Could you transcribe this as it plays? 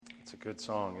It's a good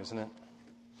song, isn't it?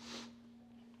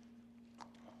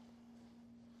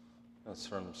 That's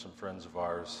from some friends of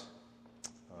ours.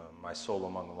 My Soul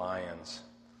Among Lions.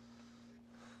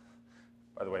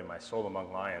 By the way, My Soul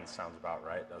Among Lions sounds about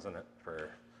right, doesn't it, for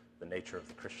the nature of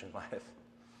the Christian life?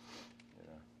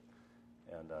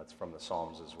 And it's from the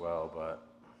Psalms as well, but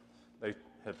they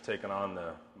have taken on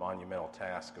the monumental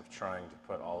task of trying to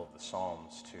put all of the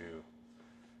Psalms to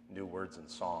new words and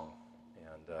song,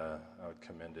 and I would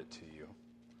commend it to you.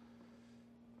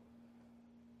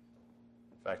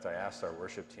 In fact, I asked our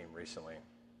worship team recently,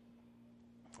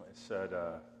 I said,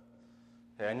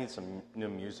 hey, I need some new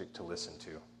music to listen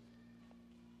to,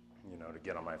 to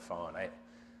get on my phone.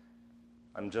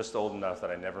 I'm just old enough that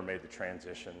I never made the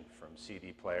transition from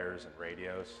CD players and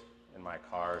radios in my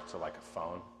car to like a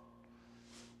phone.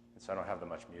 And so I don't have that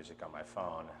much music on my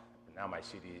phone. And now my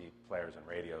CD players and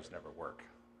radios never work.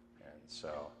 And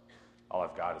so all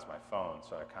I've got is my phone,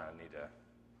 so I kind of need to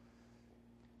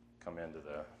come into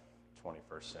the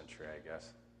 21st century, I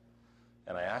guess.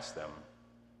 And I asked them,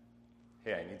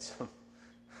 hey, I need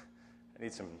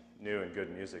some new and good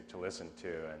music to listen to,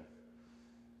 and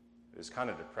it was kind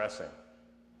of depressing.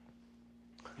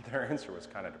 Their answer was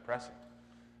kind of depressing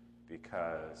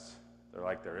because they're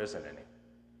like, there isn't any.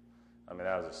 I mean,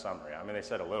 that was a summary. I mean, they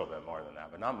said a little bit more than that,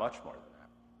 but not much more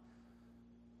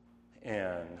than that.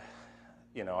 And,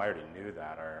 I already knew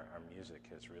that our music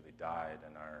has really died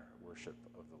and our worship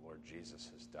of the Lord Jesus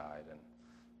has died. And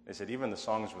they said even the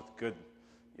songs with good,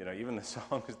 even the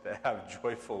songs that have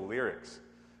joyful lyrics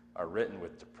are written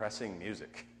with depressing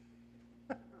music.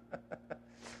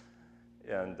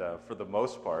 And for the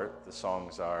most part, the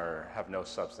songs have no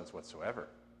substance whatsoever.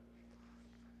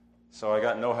 So I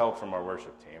got no help from our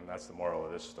worship team. That's the moral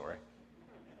of this story.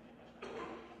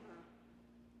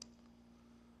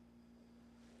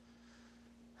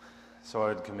 So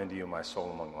I'd commend to you My Soul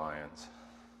Among Lions.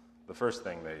 The first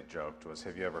thing they joked was,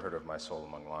 have you ever heard of My Soul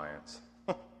Among Lions?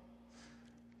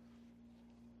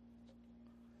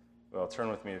 Well, turn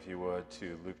with me, if you would,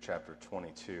 to Luke chapter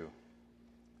 22.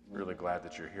 Really glad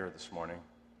that you're here this morning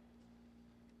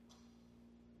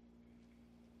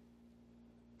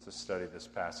to study this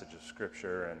passage of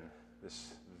Scripture and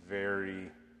this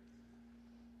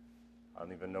I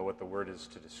don't even know what the word is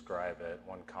to describe it.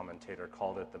 One commentator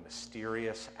called it the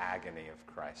mysterious agony of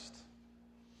Christ.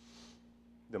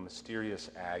 The mysterious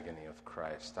agony of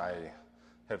Christ. I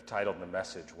have titled the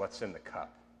message, What's in the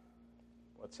Cup?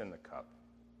 What's in the cup?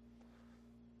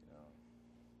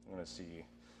 I'm going to see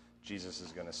Jesus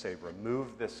is going to say,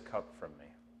 remove this cup from me.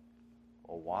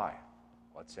 Well, why?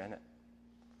 What's in it?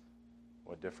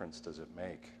 What difference does it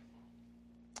make?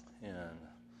 And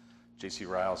J.C.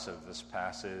 Ryle said of this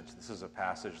passage, this is a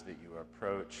passage that you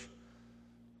approach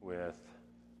with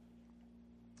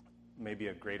maybe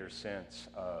a greater sense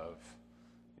of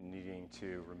needing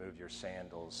to remove your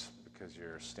sandals because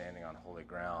you're standing on holy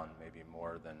ground, maybe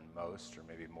more than most, or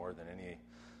maybe more than any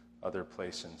other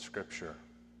place in Scripture.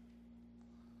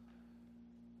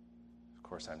 Of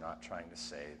course, I'm not trying to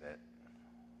say that,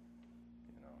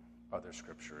 other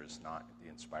Scripture is not the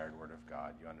inspired Word of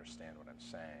God. You understand what I'm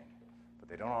saying. But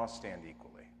they don't all stand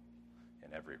equally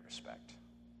in every respect.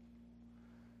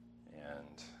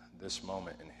 And this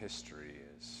moment in history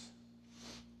is,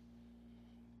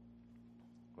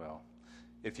 well,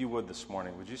 if you would this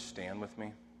morning, would you stand with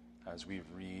me as we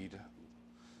read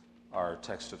our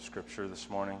text of Scripture this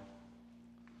morning?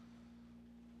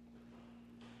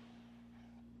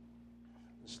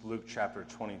 It's Luke chapter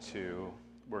 22.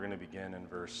 We're going to begin in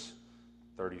verse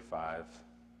 35.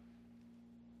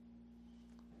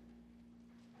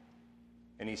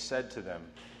 And he said to them,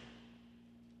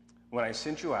 when I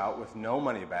sent you out with no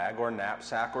money bag or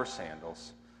knapsack or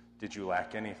sandals, did you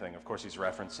lack anything? Of course, he's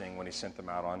referencing when he sent them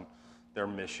out on their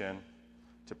mission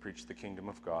to preach the kingdom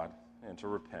of God and to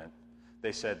repent.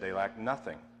 They said they lacked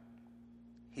nothing.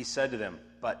 He said to them,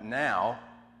 but now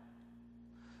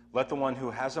let the one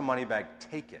who has a money bag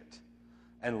take it,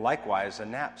 and likewise a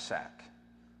knapsack.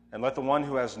 And let the one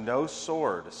who has no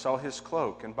sword sell his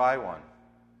cloak and buy one.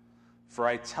 For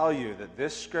I tell you that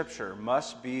this scripture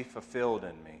must be fulfilled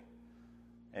in me.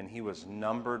 And he was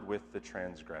numbered with the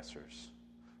transgressors.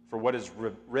 For what is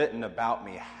written about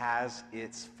me has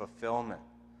its fulfillment.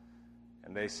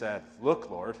 And they said,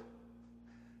 look, Lord,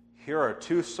 here are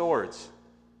 2 swords.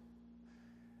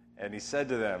 And he said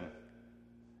to them,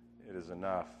 it is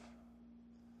enough.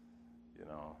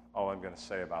 All I'm going to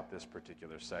say about this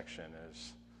particular section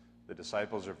is the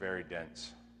disciples are very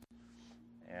dense.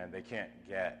 And they can't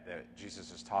get that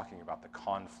Jesus is talking about the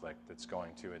conflict that's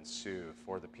going to ensue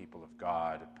for the people of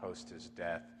God post his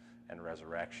death and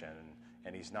resurrection.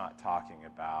 And he's not talking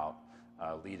about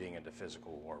leading into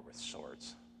physical war with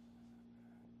swords.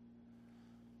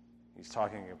 He's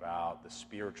talking about the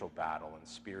spiritual battle and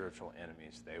spiritual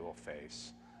enemies they will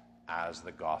face as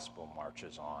the gospel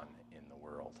marches on in the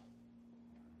world.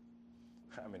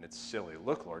 I mean, it's silly.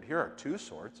 Look, Lord, here are 2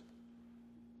 swords.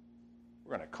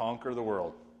 We're going to conquer the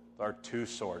world with our 2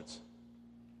 swords.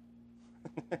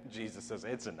 Jesus says,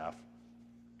 it's enough.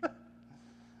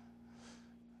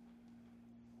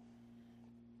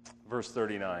 Verse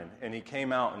 39, and he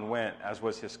came out and went, as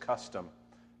was his custom,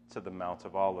 to the Mount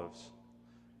of Olives,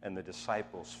 and the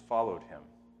disciples followed him.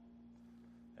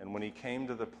 And when he came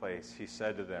to the place, he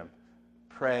said to them,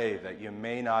 pray that you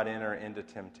may not enter into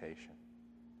temptation.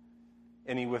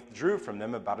 And he withdrew from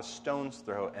them about a stone's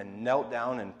throw and knelt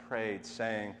down and prayed,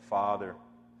 saying, Father,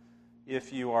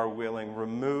 if you are willing,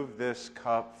 remove this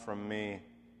cup from me.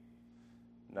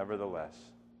 Nevertheless,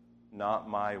 not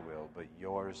my will, but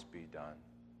yours be done.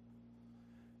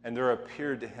 And there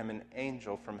appeared to him an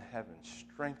angel from heaven,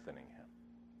 strengthening him.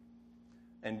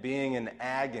 And being in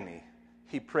agony,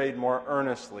 he prayed more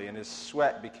earnestly, and his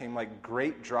sweat became like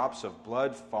great drops of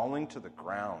blood falling to the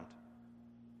ground.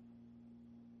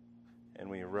 And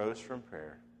when he arose from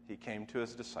prayer, he came to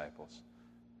his disciples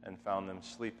and found them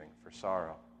sleeping for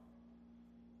sorrow.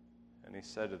 And he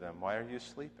said to them, why are you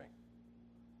sleeping?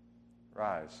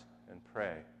 Rise and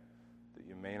pray that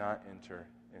you may not enter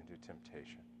into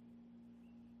temptation.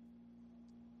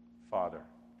 Father,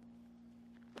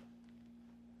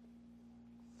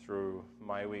 through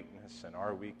my weakness and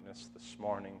our weakness this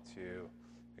morning to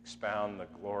expound the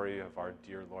glory of our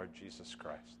dear Lord Jesus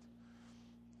Christ,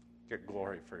 get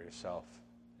glory for yourself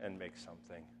and make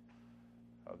something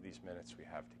of these minutes we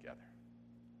have together.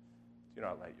 Do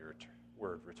not let your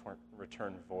word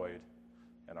return void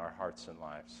in our hearts and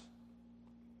lives.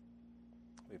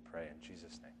 We pray in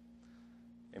Jesus' name.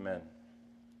 Amen.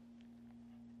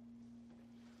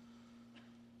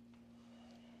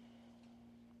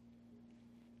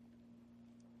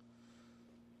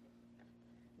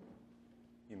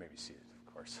 You may be seated,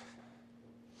 of course.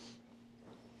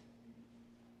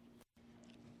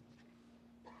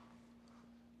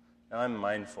 Now, I'm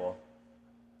mindful,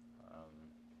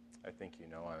 I think you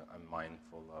know, I'm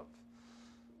mindful of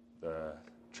the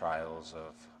trials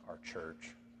of our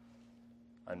church.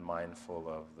 I'm mindful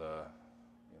of the,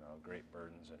 great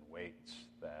burdens and weights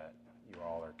that you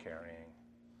all are carrying.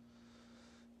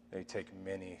 They take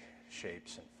many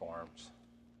shapes and forms.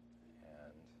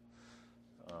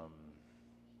 And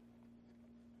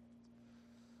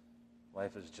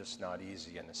life is just not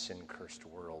easy in a sin-cursed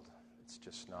world. It's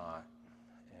just not.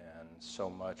 And so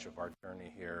much of our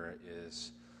journey here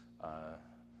is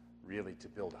really to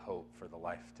build hope for the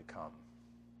life to come.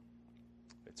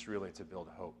 It's really to build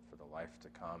hope for the life to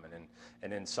come,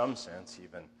 and in some sense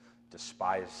even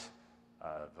despise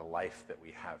the life that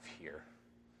we have here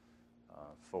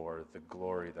for the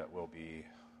glory that will be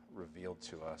revealed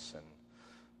to us.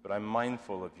 But I'm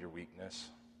mindful of your weakness,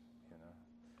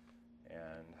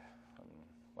 and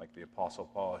like the Apostle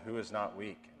Paul, who is not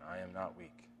weak, and I am not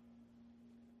weak.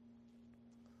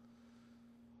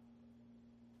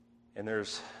 And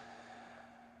there's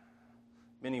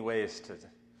many ways to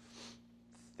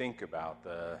think about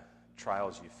the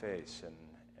trials you face, and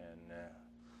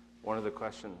one of the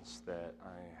questions that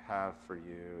I have for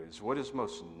you is, what is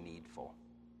most needful?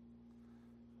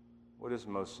 What is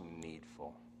most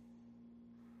needful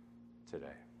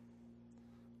today?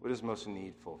 What is most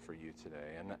needful for you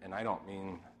today? And I don't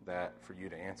mean that for you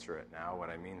to answer it now.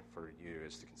 What I mean for you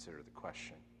is to consider the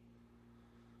question.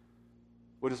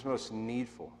 What is most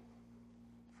needful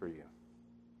for you?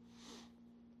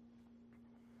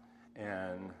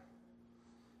 And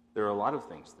there are a lot of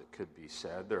things that could be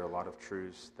said. There are a lot of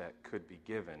truths that could be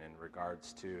given in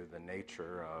regards to the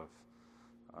nature of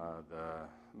the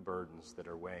burdens that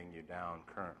are weighing you down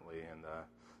currently, and the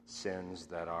sins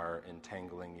that are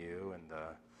entangling you, and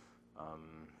the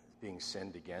being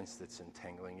sinned against that's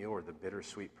entangling you, or the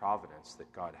bittersweet providence that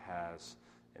God has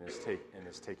and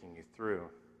is taking you through.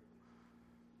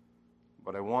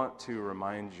 But I want to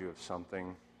remind you of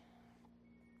something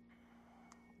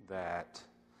that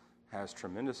has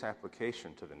tremendous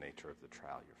application to the nature of the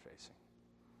trial you're facing,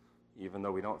 even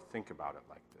though we don't think about it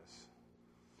like this.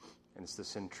 And it's the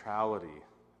centrality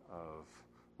of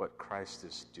what Christ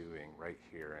is doing right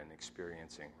here and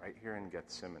experiencing right here in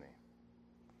Gethsemane.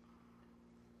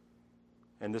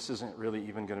 And this isn't really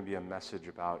even going to be a message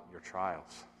about your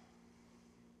trials.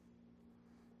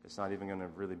 It's not even going to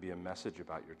really be a message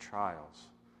about your trials.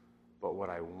 But what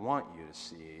I want you to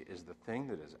see is the thing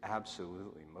that is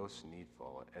absolutely most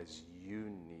needful, as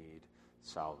you need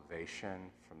salvation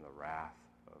from the wrath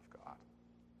of God.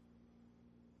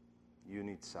 You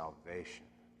need salvation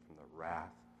from the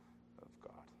wrath of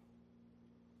God.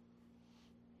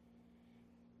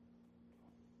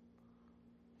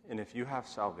 And if you have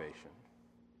salvation,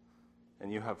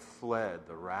 and you have fled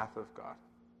the wrath of God,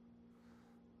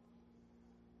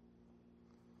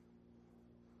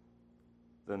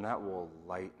 then that will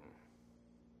lighten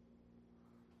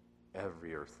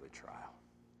every earthly trial.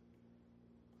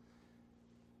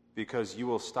 Because you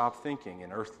will stop thinking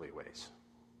in earthly ways.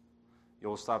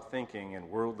 You'll stop thinking in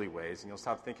worldly ways, and you'll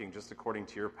stop thinking just according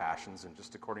to your passions and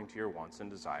just according to your wants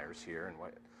and desires here and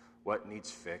what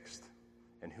needs fixed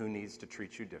and who needs to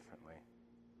treat you differently.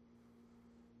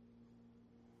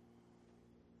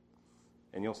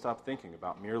 And you'll stop thinking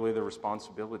about merely the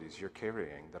responsibilities you're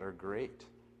carrying that are great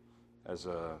as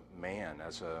a man,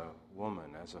 as a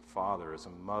woman, as a father, as a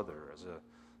mother, as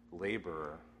a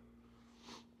laborer.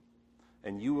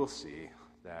 And you will see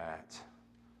that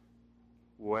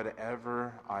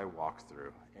whatever I walk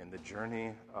through in the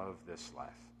journey of this life,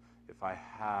 if I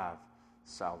have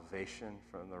salvation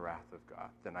from the wrath of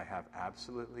God, then I have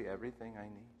absolutely everything I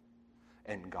need.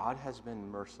 And God has been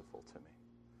merciful to me.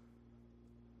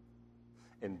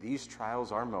 And these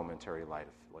trials are momentary light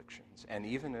afflictions. And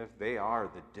even if they are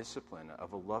the discipline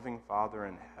of a loving Father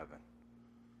in heaven,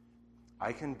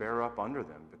 I can bear up under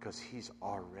them because He's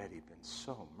already been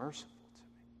so merciful.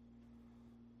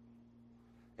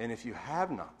 And if you have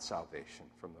not salvation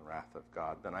from the wrath of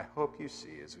God, then I hope you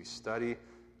see as we study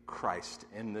Christ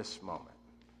in this moment,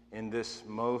 in this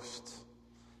most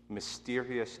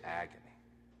mysterious agony,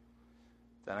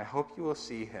 then I hope you will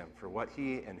see Him for what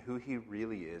He and who He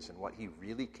really is and what He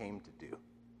really came to do.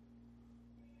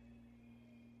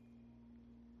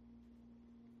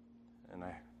 And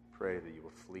I pray that you will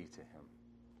flee to Him.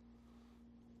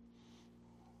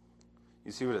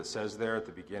 You see what it says there at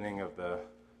the beginning of the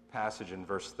passage in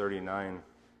verse 39.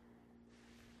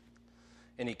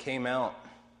 And He came out.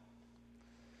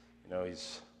 You know,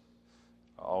 He's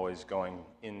always going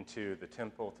into the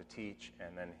temple to teach,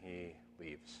 and then He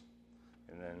leaves.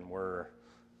 And then we're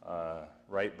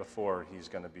right before He's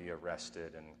going to be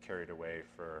arrested and carried away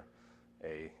for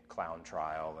a clown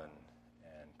trial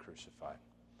and crucified.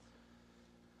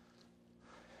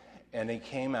 And He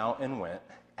came out and went,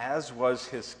 as was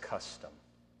His custom.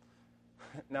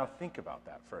 Now think about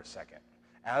that for a second.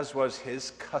 As was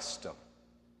His custom.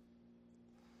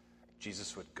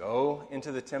 Jesus would go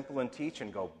into the temple and teach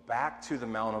and go back to the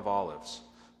Mount of Olives,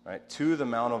 right? To the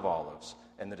Mount of Olives.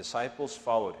 And the disciples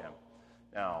followed Him.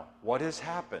 Now, what has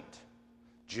happened?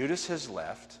 Judas has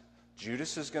left.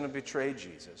 Judas is going to betray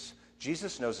Jesus.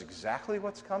 Jesus knows exactly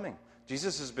what's coming.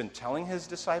 Jesus has been telling His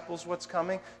disciples what's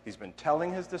coming. He's been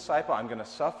telling His disciple, I'm going to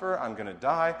suffer, I'm going to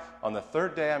die. On the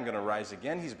third day, I'm going to rise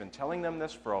again. He's been telling them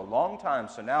this for a long time.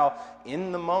 So now,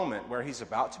 in the moment where He's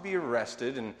about to be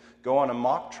arrested and go on a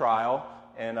mock trial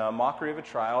and a mockery of a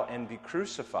trial and be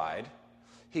crucified,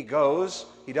 He goes,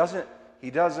 he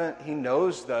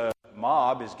knows the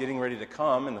mob is getting ready to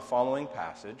come in the following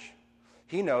passage.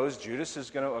 He knows Judas is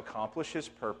going to accomplish his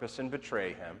purpose and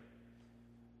betray Him.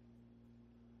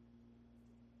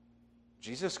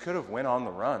 Jesus could have went on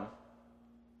the run.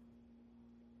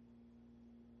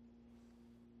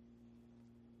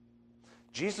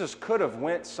 Jesus could have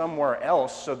went somewhere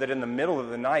else so that in the middle of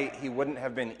the night He wouldn't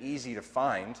have been easy to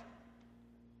find.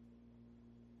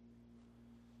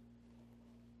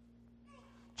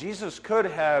 Jesus could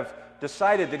have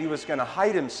decided that He was going to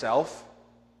hide Himself,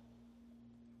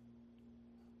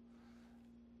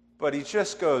 but He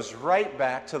just goes right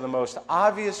back to the most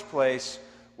obvious place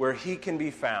where He can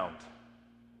be found,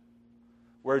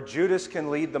 where Judas can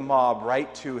lead the mob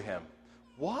right to Him.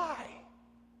 Why?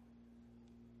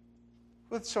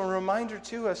 Well, it's a reminder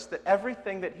to us that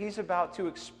everything that He's about to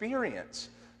experience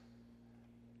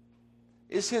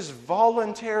is His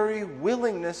voluntary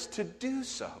willingness to do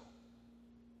so.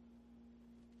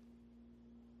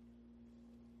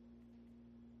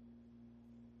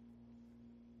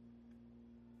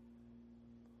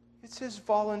 It's His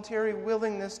voluntary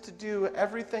willingness to do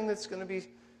everything that's going to be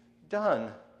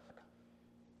done.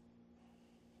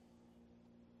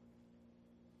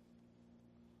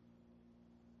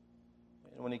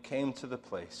 And when He came to the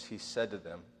place, He said to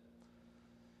them,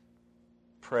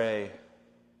 "Pray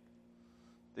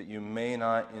that you may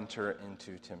not enter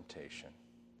into temptation."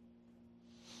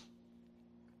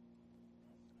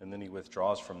 And then He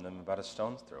withdraws from them about a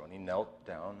stone's throw, and He knelt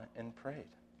down and prayed,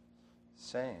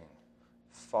 saying,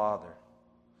 "Father,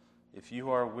 if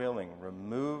you are willing,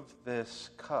 remove this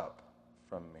cup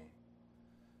from me.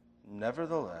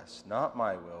 Nevertheless, not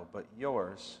my will, but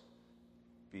yours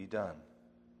be done."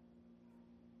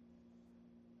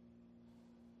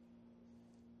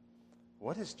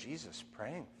 what is Jesus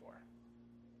praying for?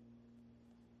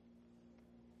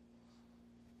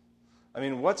 I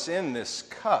mean, what's in this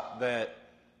cup that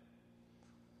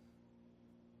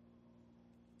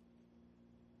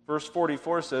verse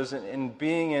 44 says, in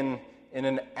being in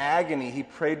an agony, he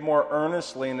prayed more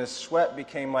earnestly, and his sweat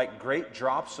became like great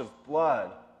drops of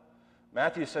blood.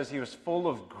 Matthew says he was full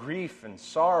of grief and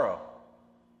sorrow.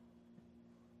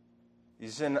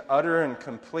 He's in utter and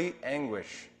complete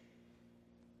anguish,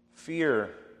 fear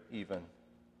even.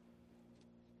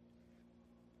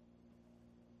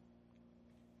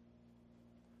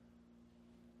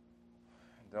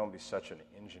 Don't be such an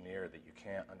engineer that you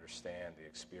can't understand the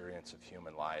experience of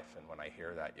human life. And when I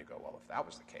hear that, you go, well, if that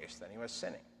was the case, then he was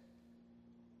sinning.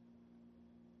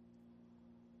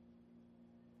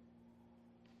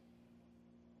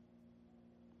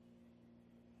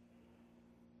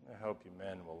 I hope you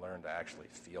men will learn to actually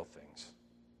feel things.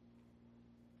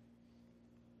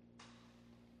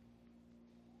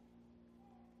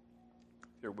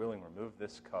 If you're willing, remove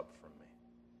this cup from me.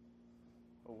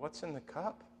 Well, what's in the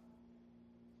cup?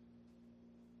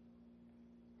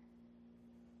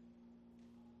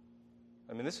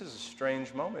 I mean, this is a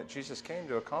strange moment. Jesus came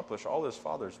to accomplish all his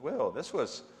Father's will. This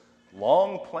was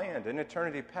long planned in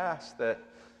eternity past, that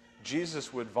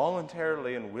Jesus would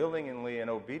voluntarily and willingly, in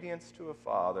obedience to a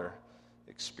Father,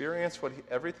 experience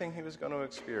everything he was going to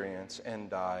experience and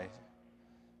die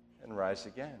and rise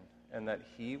again, and that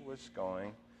he was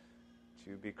going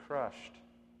to be crushed.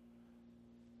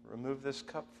 Remove this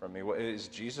cup from me. Is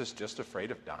Jesus just afraid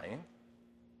of dying?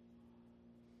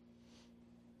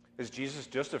 Is Jesus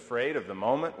just afraid of the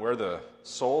moment where the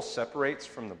soul separates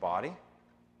from the body?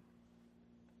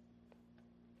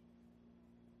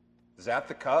 Is that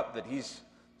the cup that he's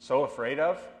so afraid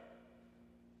of?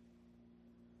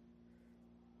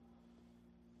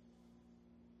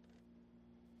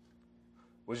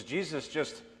 Was Jesus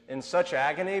just in such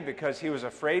agony because he was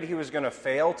afraid he was going to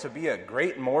fail to be a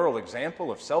great moral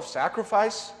example of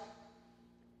self-sacrifice?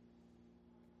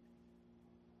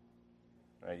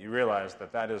 You realize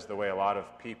that is the way a lot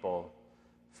of people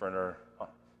for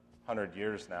 100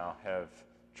 years now have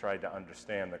tried to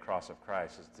understand the cross of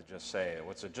Christ, is to just say,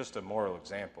 it's just a moral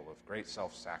example of great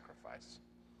self-sacrifice.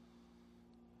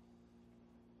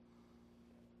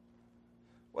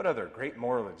 What other great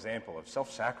moral example of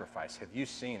self-sacrifice have you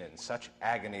seen in such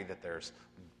agony that there's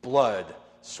blood,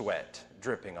 sweat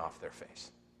dripping off their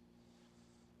face?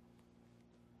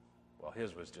 Well,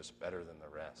 his was just better than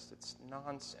the rest. It's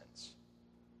nonsense.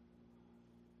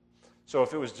 So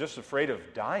if it was just afraid of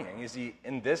dying, is he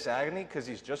in this agony because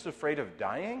he's just afraid of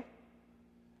dying?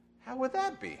 How would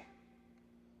that be?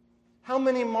 How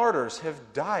many martyrs have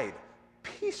died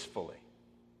peacefully?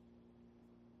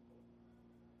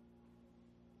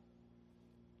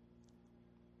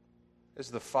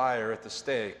 Is the fire at the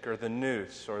stake or the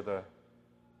noose or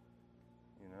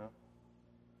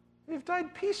they've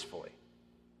died peacefully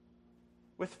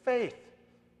with faith.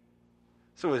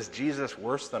 So is Jesus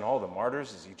worse than all the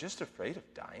martyrs? Is he just afraid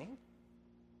of dying?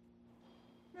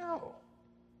 No.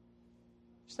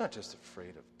 He's not just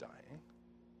afraid of dying.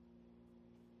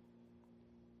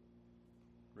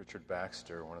 Richard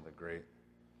Baxter, one of the great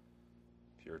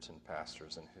Puritan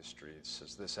pastors in history,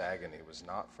 says this agony was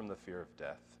not from the fear of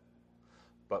death,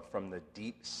 but from the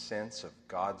deep sense of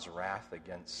God's wrath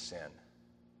against sin,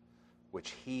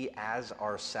 which he as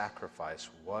our sacrifice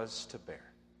was to bear,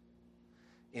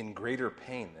 in greater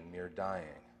pain than mere dying,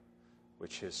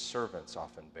 which his servants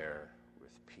often bear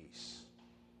with peace.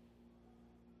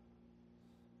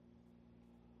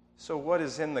 So what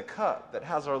is in the cup that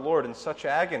has our Lord in such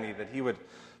agony that he would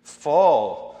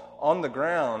fall on the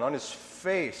ground, on his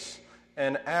face,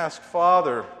 and ask,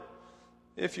 Father,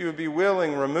 if you would be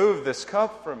willing, remove this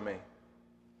cup from me?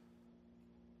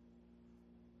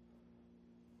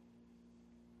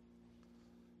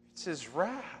 It's his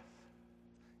wrath.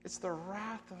 It's the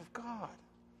wrath of God.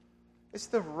 It's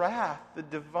the wrath, the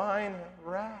divine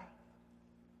wrath.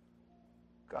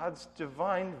 God's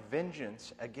divine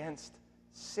vengeance against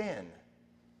sin.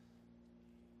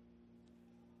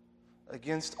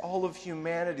 Against all of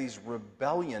humanity's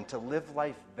rebellion to live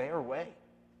life their way.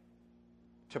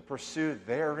 To pursue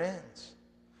their ends.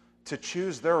 To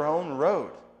choose their own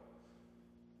road.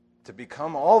 To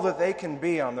become all that they can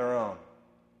be on their own.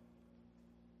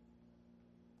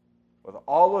 With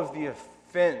all of the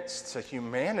offense to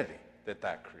humanity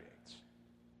that creates.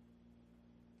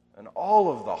 And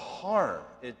all of the harm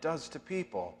it does to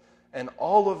people. And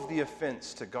all of the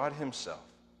offense to God himself.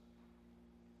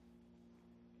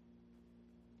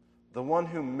 The one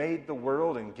who made the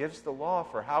world and gives the law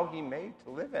for how he made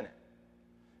to live in it.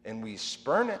 and we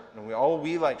spurn it, and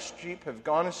we like sheep have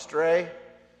gone astray,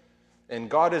 and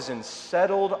God is in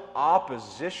settled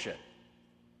opposition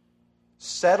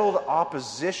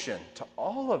to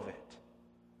all of it.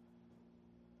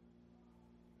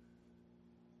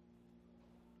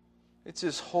 It's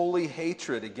his holy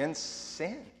hatred against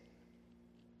sin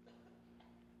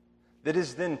that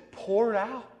is then poured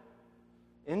out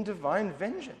in divine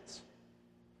vengeance.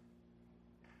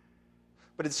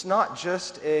 But it's not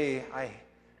just I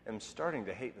am starting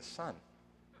to hate the sun.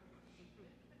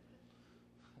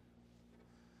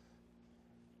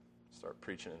 Start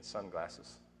preaching in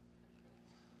sunglasses.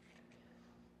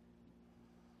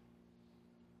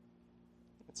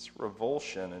 It's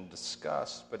revulsion and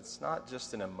disgust, but it's not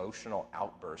just an emotional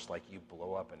outburst like you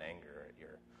blow up in anger at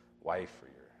your wife or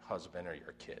your husband or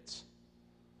your kids.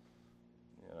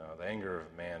 You know, the anger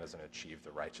of man doesn't achieve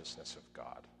the righteousness of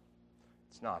God.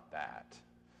 It's not that.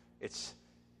 It's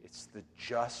the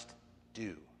just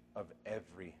due of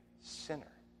every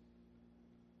sinner.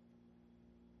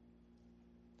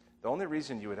 The only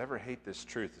reason you would ever hate this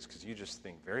truth is because you just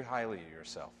think very highly of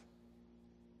yourself.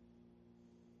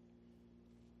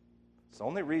 It's the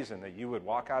only reason that you would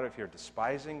walk out of here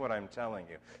despising what I'm telling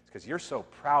you. It's because you're so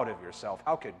proud of yourself.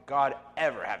 How could God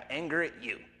ever have anger at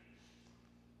you?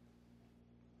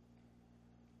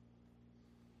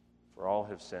 For all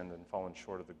have sinned and fallen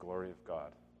short of the glory of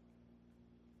God.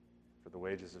 For the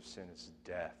wages of sin is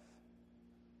death.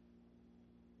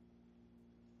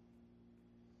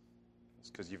 It's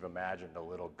because you've imagined a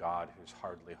little God who's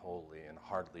hardly holy and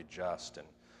hardly just and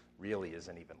really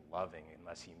isn't even loving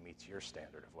unless he meets your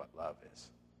standard of what love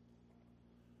is.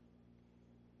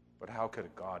 But how could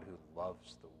a God who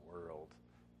loves the world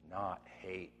not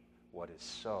hate what is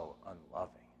so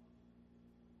unloving?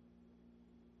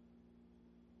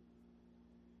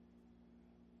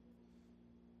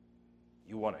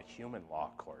 You want a human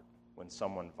law court when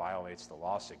someone violates the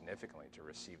law significantly to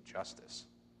receive justice.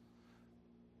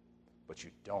 But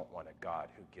you don't want a God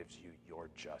who gives you your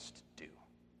just due.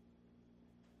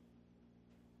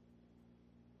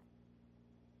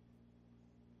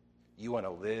 You want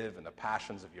to live in the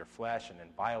passions of your flesh and in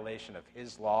violation of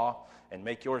his law and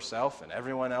make yourself and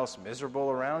everyone else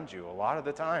miserable around you a lot of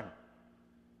the time.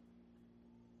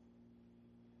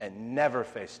 And never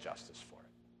face justice for it.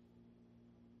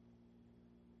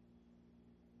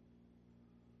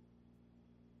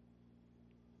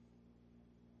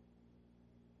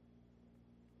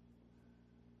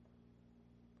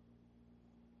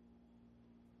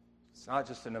 It's not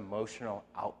just an emotional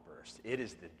outburst. It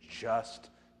is the just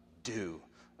due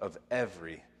of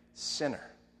every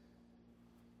sinner.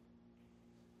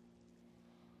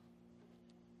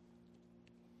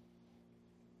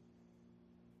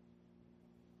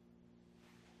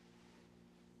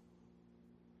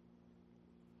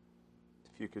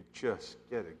 If you could just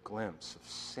get a glimpse of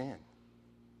sin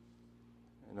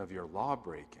and of your law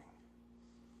breaking,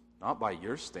 not by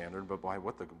your standard, but by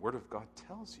what the Word of God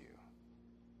tells you.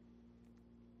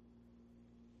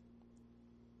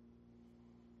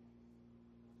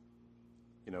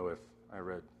 You know, if I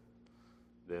read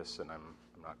this, and I'm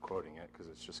not quoting it because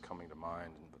it's just coming to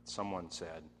mind, but someone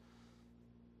said,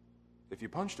 if you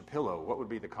punched a pillow, what would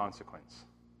be the consequence?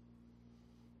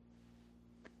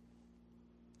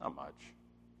 Not much.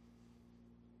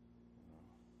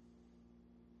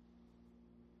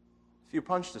 If you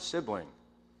punched a sibling,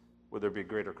 would there be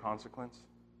greater consequence?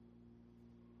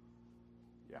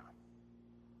 Yeah.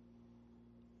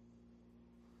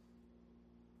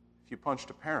 If you punched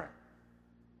a parent,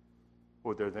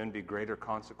 would there then be greater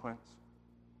consequence?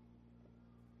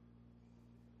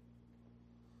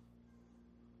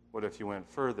 What if you went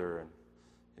further and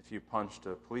if you punched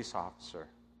a police officer?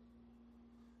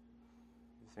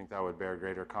 You think that would bear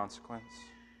greater consequence?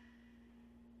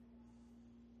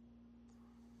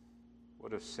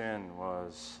 What if sin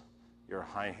was your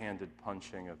high-handed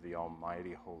punching of the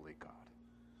almighty holy God?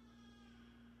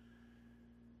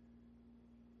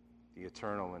 The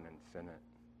eternal and infinite,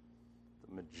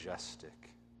 the majestic,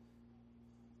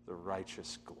 the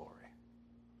righteous glory.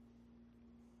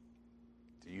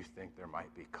 Do you think there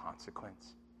might be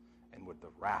consequence? And would the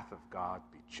wrath of God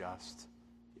be just?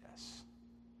 Yes.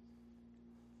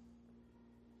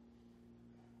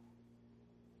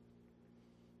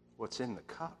 What's in the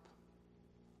cup?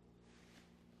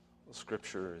 Well,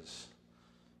 Scripture is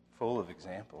full of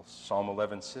examples. Psalm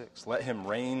 11:6. Let him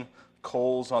rain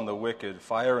coals on the wicked.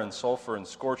 Fire and sulfur and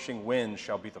scorching wind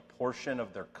shall be the portion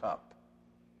of their cup.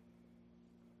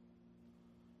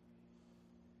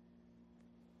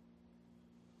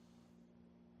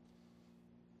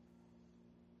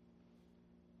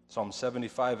 Psalm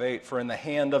 75:8. For in the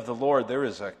hand of the Lord there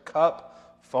is a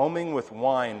cup foaming with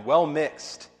wine, well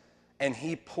mixed, and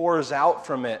he pours out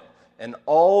from it, and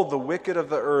all the wicked of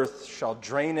the earth shall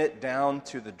drain it down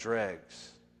to the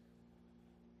dregs.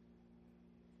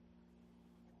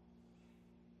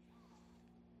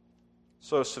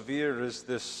 So severe is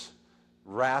this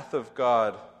wrath of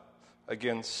God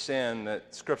against sin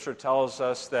that Scripture tells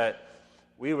us that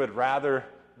we would rather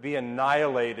be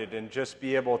annihilated and just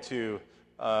be able to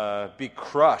be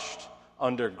crushed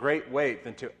under great weight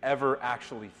than to ever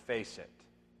actually face it.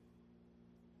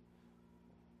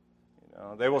 You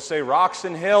know, they will say, "Rocks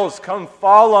and hills, come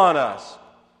fall on us."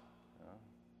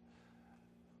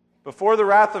 Before the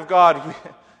wrath of God,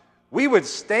 we would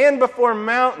stand before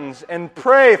mountains and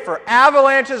pray for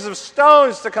avalanches of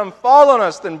stones to come fall on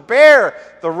us than bear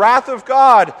the wrath of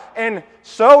God, and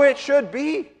so it should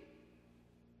be.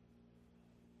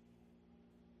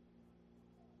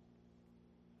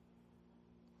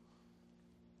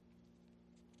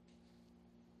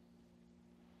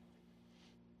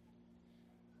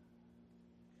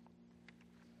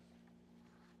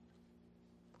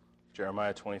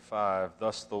 Jeremiah 25,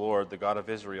 "Thus the Lord, the God of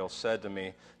Israel, said to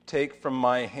me, Take from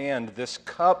my hand this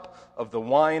cup of the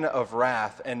wine of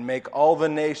wrath, and make all the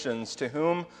nations to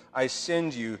whom I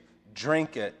send you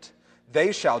drink it.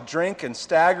 They shall drink and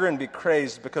stagger and be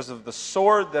crazed because of the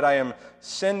sword that I am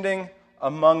sending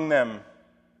among them."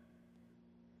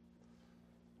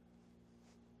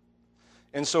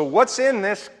 And so what's in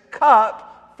this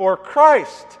cup for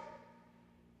Christ?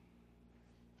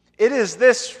 It is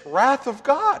this wrath of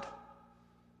God.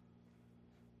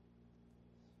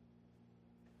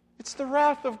 It's the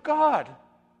wrath of God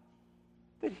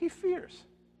that he fears,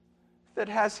 that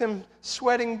has him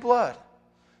sweating blood.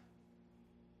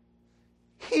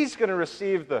 He's going to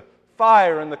receive the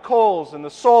fire and the coals and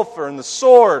the sulfur and the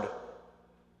sword.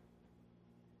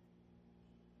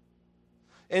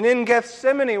 And in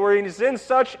Gethsemane, where he's in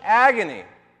such agony,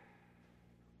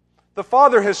 the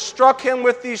Father has struck him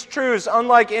with these truths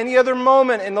unlike any other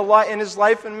moment in his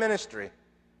life and ministry.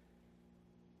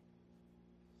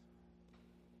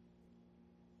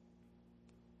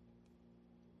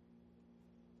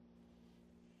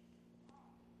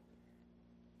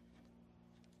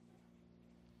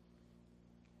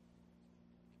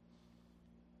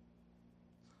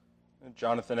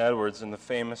 Jonathan Edwards in the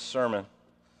famous sermon.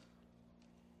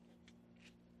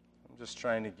 I'm just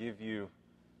trying to give you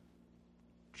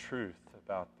truth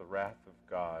about the wrath of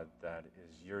God that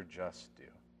is your just due,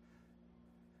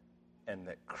 and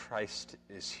that Christ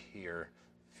is here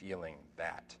feeling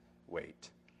that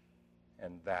weight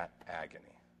and that agony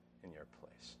in your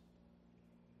place.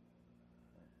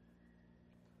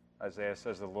 Isaiah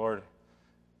says the Lord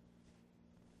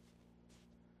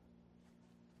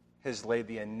has laid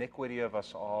the iniquity of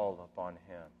us all upon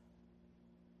him.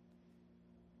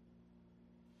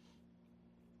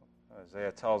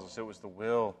 Isaiah tells us it was the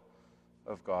will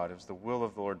of God, it was the will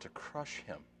of the Lord to crush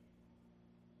him.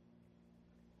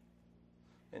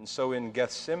 And so in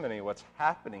Gethsemane, what's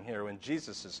happening here when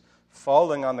Jesus is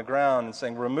falling on the ground and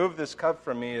saying, "Remove this cup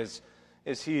from me," is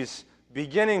he's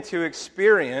beginning to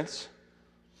experience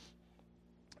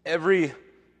if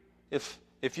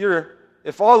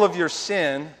all of your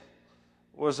sin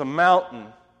was a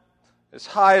mountain as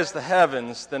high as the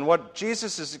heavens, then what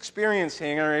Jesus is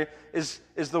experiencing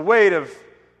is the weight of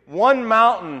one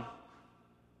mountain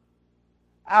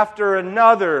after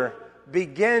another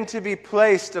begin to be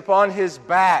placed upon his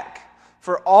back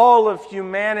for all of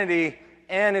humanity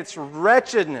and its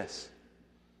wretchedness.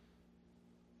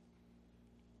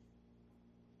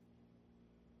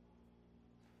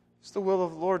 It's the will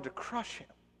of the Lord to crush him.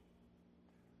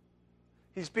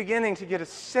 He's beginning to get a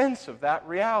sense of that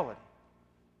reality.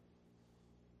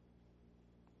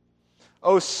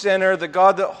 O sinner, the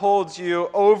God that holds you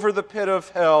over the pit of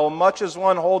hell, much as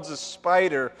one holds a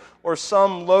spider or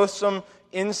some loathsome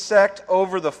insect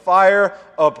over the fire,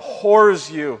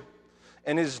 abhors you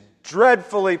and is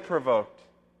dreadfully provoked.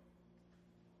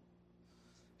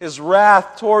 His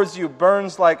wrath towards you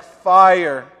burns like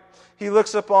fire. He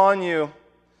looks upon you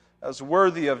as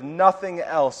worthy of nothing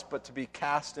else but to be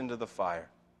cast into the fire.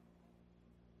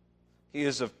 He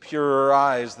is of purer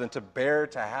eyes than to bear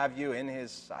to have you in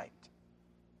his sight.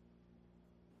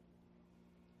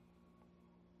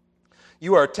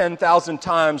 You are 10,000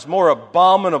 times more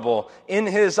abominable in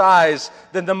his eyes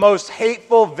than the most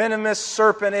hateful, venomous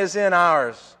serpent is in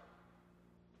ours.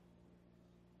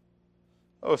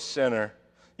 O sinner,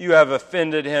 you have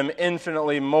offended him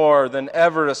infinitely more than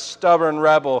ever a stubborn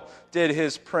rebel did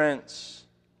his prince.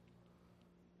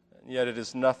 And yet it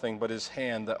is nothing but his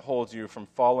hand that holds you from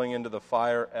falling into the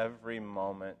fire every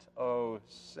moment. O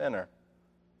sinner,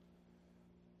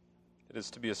 It is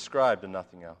to be ascribed to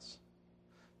nothing else.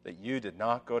 That you did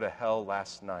not go to hell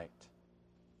last night.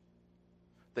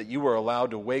 That you were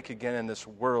allowed to wake again in this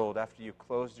world after you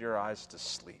closed your eyes to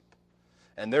sleep.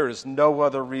 And there is no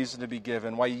other reason to be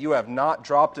given why you have not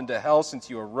dropped into hell since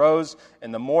you arose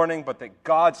in the morning, but that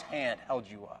God's hand held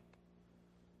you up.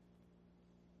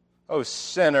 O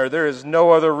sinner, there is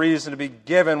no other reason to be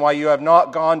given why you have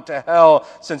not gone to hell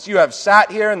since you have sat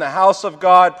here in the house of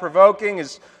God, provoking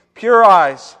His pure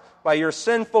eyes by your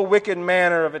sinful, wicked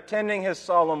manner of attending His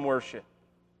solemn worship.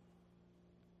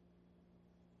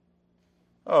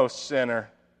 O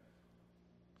sinner,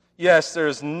 yes, there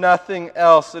is nothing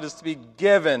else that is to be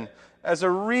given as a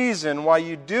reason why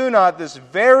you do not this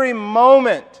very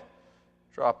moment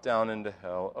drop down into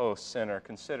hell. O sinner,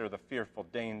 consider the fearful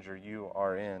danger you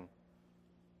are in.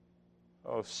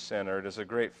 O sinner, it is a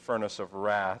great furnace of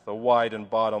wrath, a wide and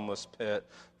bottomless pit,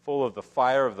 full of the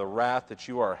fire of the wrath that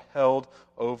you are held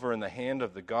over in the hand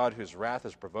of the God whose wrath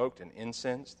is provoked and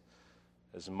incensed,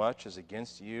 as much as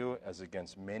against you as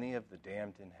against many of the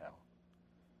damned in hell.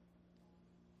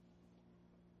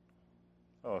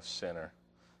 O sinner,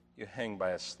 you hang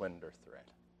by a slender thread.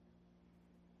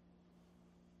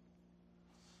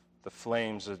 The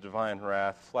flames of divine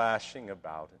wrath flashing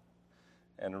about it,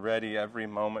 and ready every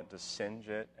moment to singe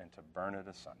it and to burn it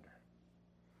asunder.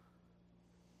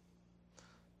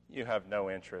 You have no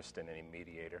interest in any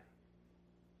mediator.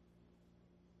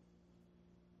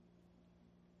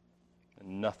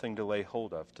 And nothing to lay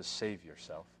hold of to save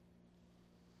yourself.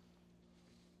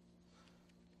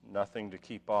 Nothing to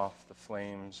keep off the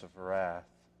flames of wrath.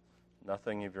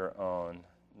 Nothing of your own.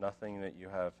 Nothing that you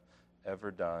have ever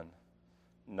done.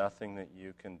 Nothing that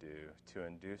you can do to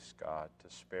induce God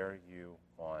to spare you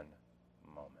one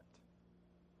moment.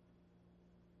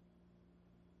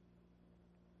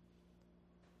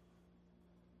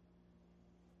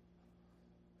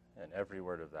 And every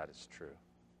word of that is true.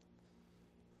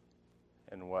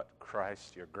 And what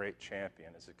Christ, your great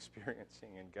champion, is experiencing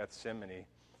in Gethsemane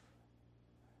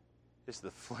is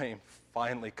the flame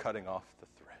finally cutting off the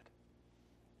thread.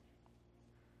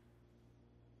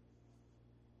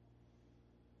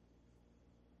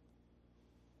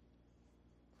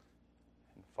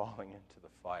 And falling into the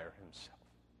fire himself.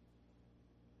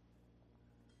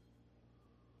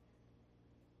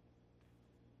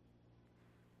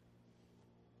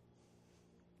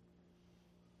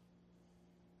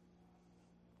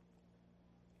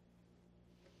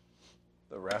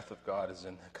 The wrath of God is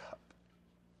in the cup.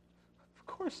 Of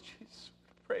course, Jesus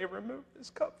would pray, remove this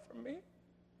cup from me.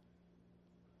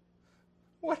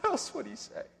 What else would he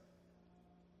say?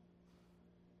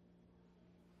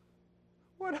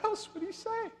 What else would he say?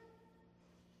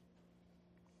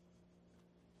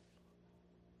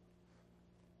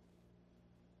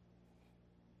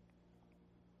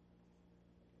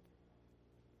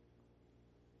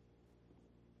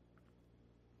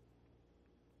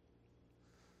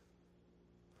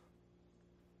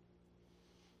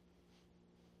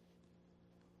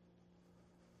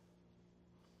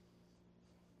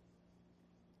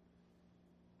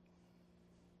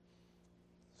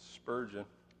 Spurgeon,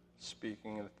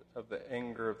 speaking of the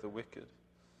anger of the wicked,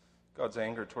 God's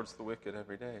anger towards the wicked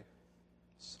every day.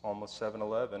 Psalm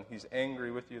 7:11, he's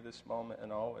angry with you this moment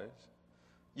and always.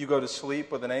 You go to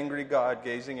sleep with an angry God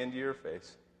gazing into your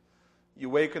face. You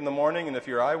wake in the morning, and if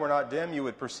your eye were not dim, you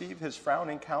would perceive his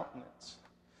frowning countenance.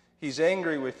 He's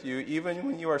angry with you even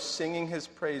when you are singing his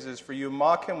praises, for you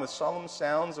mock him with solemn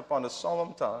sounds upon a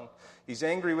solemn tongue. He's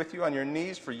angry with you on your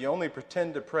knees, for you only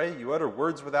pretend to pray. You utter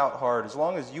words without heart. As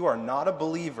long as you are not a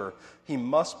believer, he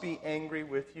must be angry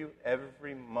with you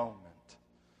every moment.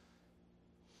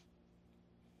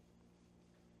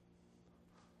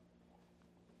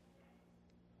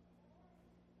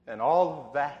 And all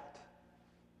of that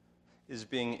is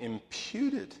being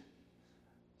imputed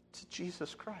to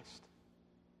Jesus Christ.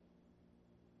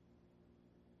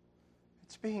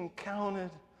 It's being counted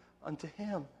unto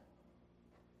him.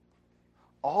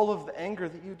 All of the anger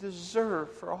that you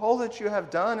deserve for all that you have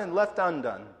done and left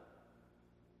undone.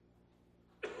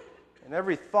 And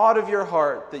every thought of your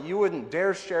heart that you wouldn't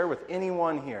dare share with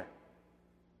anyone here.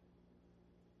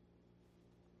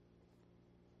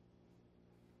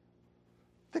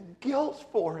 The guilt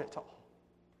for it all.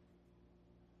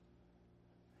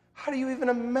 How do you even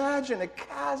imagine a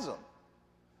chasm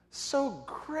so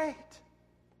great?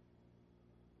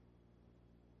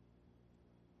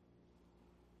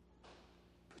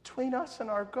 Between us and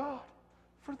our God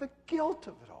for the guilt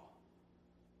of it all.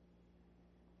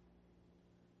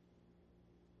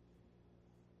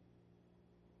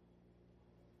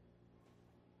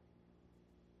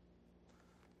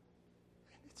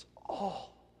 And it's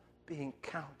all being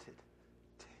counted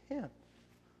him.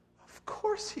 Of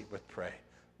course he would pray,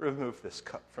 remove this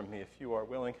cup from me if you are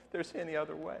willing, if there's any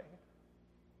other way.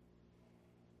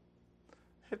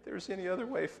 If there's any other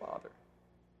way, Father.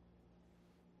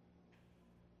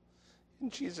 In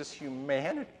Jesus'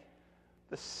 humanity,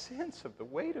 the sense of the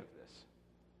weight of this.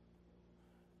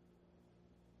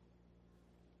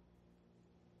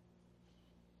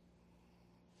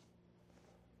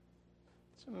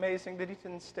 It's amazing that he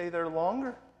didn't stay there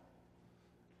longer,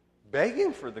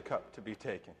 begging for the cup to be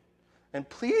taken, and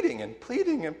pleading and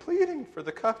pleading and pleading for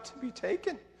the cup to be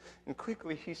taken. And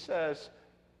quickly he says,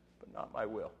 but not my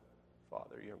will,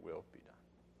 Father, your will be done.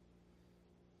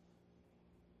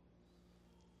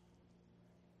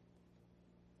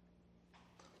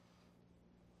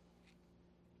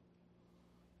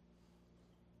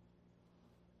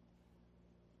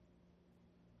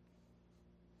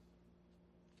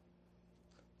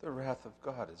 The wrath of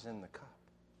God is in the cup.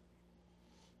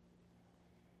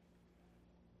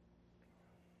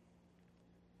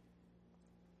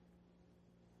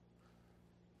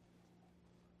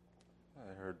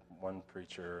 I heard one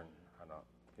preacher,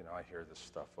 and I hear this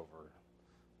stuff over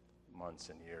months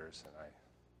and years, and I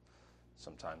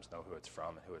sometimes know who it's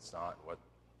from and who it's not, and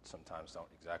sometimes don't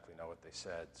exactly know what they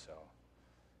said. So,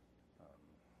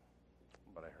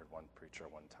 but I heard one preacher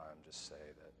one time just say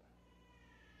that,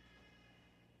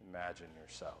 imagine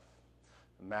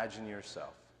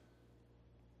yourself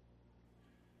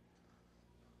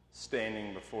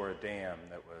standing before a dam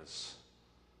that was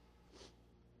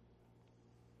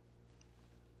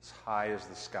as high as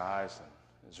the skies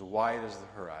and as wide as the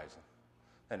horizon,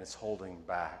 and it's holding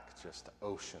back just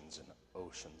oceans and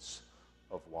oceans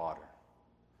of water.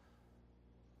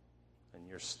 And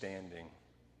you're standing,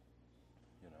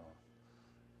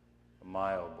 a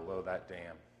mile below that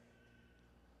dam.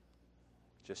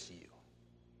 Just you.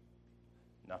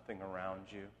 Nothing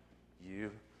around you.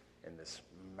 You and this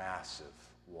massive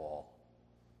wall.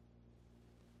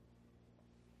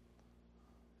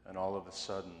 And all of a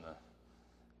sudden the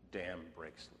dam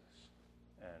breaks loose.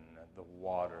 And the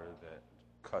water that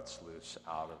cuts loose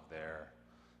out of there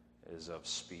is of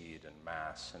speed and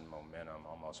mass and momentum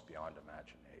almost beyond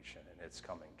imagination. And it's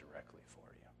coming directly for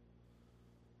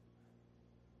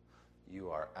you. You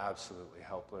are absolutely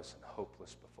helpless and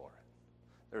hopeless before it.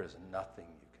 There is nothing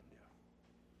you can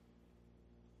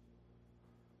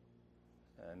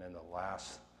do. And in the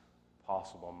last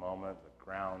possible moment, the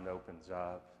ground opens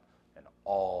up and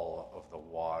all of the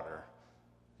water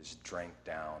is drank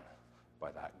down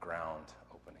by that ground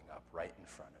opening up right in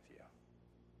front of you.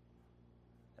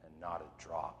 And not a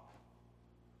drop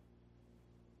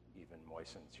even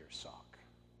moistens your sock.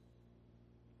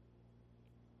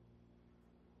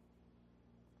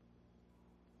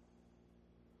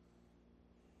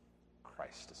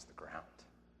 Christ is the ground.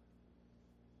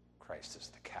 Christ is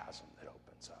the chasm that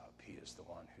opens up. He is the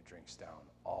one who drinks down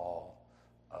all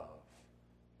of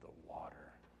the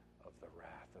water of the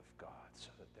wrath of God so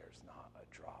that there's not a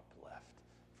drop left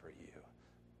for you.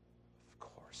 Of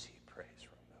course he prays,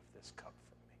 remove this cup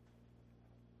from me.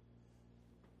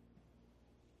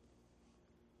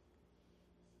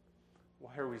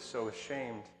 Why are we so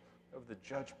ashamed of the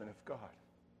judgment of God?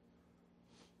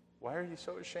 Why are you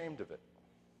so ashamed of it?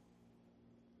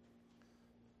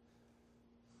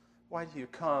 Why do you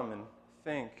come and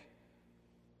think,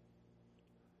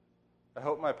 I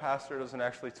hope my pastor doesn't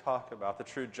actually talk about the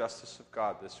true justice of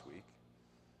God this week.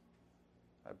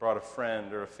 I brought a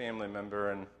friend or a family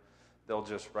member and they'll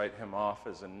just write him off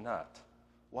as a nut.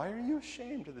 Why are you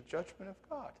ashamed of the judgment of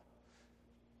God?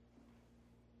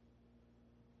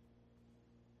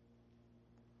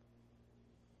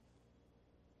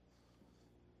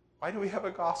 Why do we have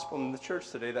a gospel in the church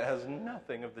today that has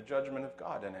nothing of the judgment of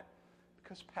God in it?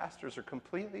 Because pastors are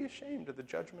completely ashamed of the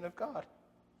judgment of God.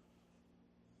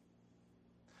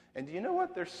 And do you know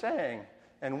what they're saying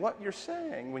and what you're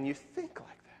saying when you think like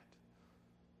that?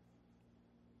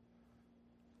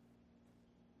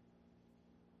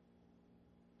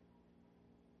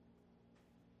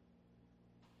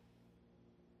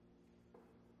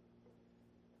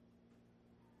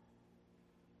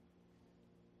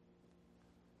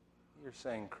 You're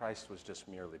saying Christ was just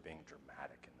merely being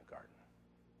dramatic in the garden.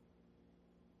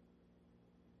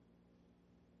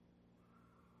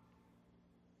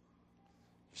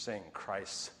 You're saying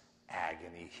Christ's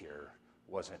agony here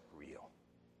wasn't real.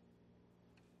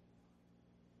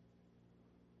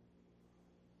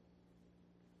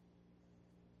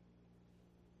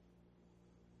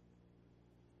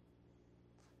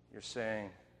 You're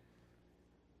saying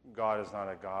God is not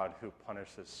a God who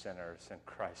punishes sinners, and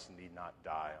Christ need not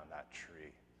die on that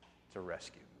tree to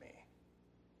rescue me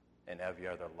and every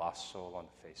other lost soul on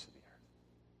the face of the earth.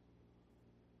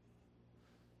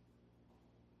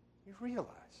 You realize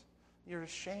you're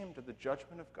ashamed of the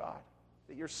judgment of God,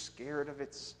 that you're scared of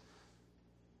its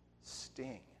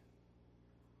sting.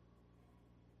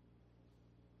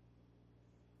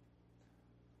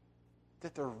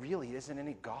 That there really isn't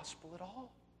any gospel at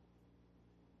all.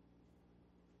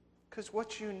 Because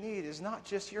what you need is not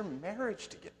just your marriage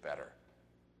to get better.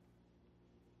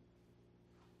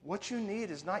 What you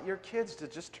need is not your kids to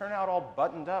just turn out all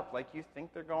buttoned up like you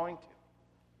think they're going to.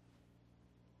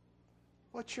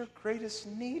 What your greatest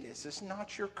need is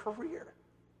not your career.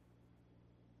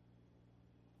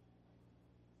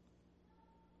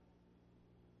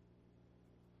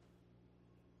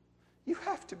 You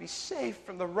have to be saved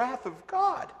from the wrath of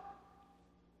God.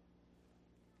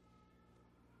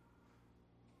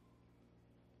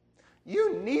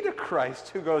 You need a Christ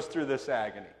who goes through this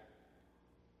agony.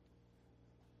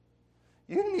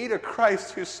 You need a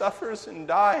Christ who suffers and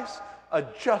dies a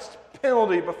just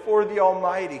penalty before the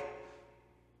Almighty.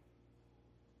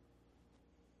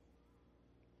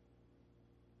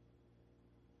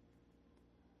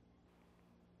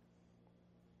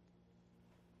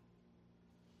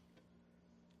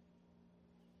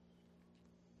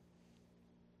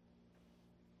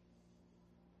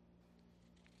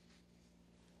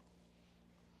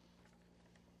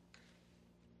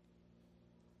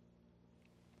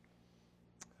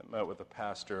 I met with a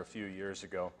pastor a few years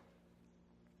ago,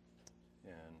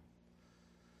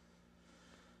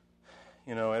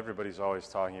 and everybody's always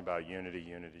talking about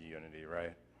unity,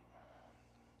 right?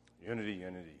 Unity.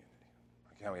 Why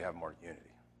can't we have more unity?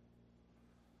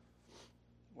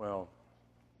 Well,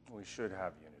 we should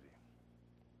have unity.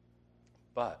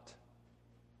 But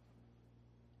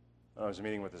I was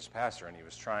meeting with this pastor, and he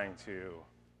was trying to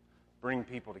bring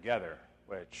people together,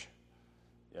 which,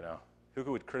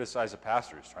 who would criticize a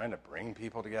pastor who's trying to bring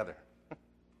people together?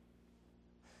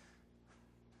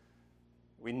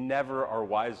 We never are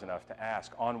wise enough to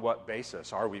ask, on what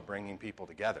basis are we bringing people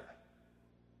together?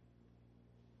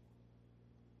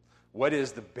 What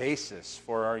is the basis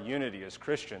for our unity as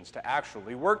Christians to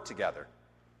actually work together?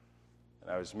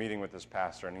 And I was meeting with this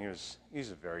pastor, and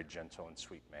he's a very gentle and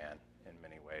sweet man in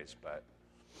many ways, but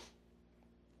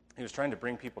he was trying to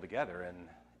bring people together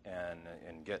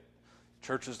and get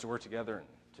churches to work together and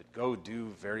to go do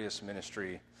various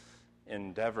ministry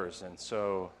endeavors. And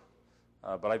so,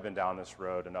 but I've been down this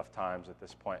road enough times at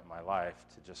this point in my life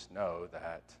to just know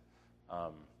that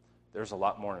there's a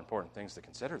lot more important things to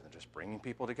consider than just bringing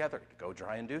people together to go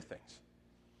try and do things.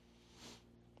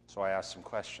 So I asked some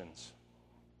questions.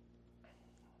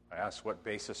 I asked, what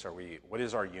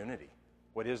is our unity?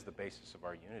 What is the basis of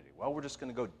our unity? Well, we're just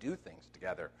going to go do things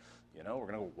together. We're going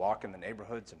to go walk in the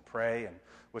neighborhoods and pray, and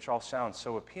which all sounds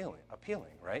so appealing,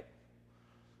 right?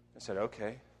 I said,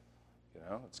 okay,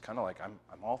 it's kind of like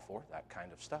I'm all for that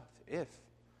kind of stuff if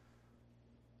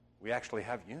we actually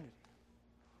have unity.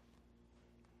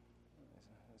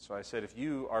 So I said, if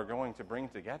you are going to bring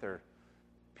together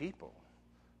people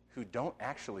who don't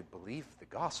actually believe the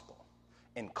gospel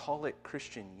and call it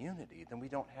Christian unity, then we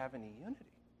don't have any unity.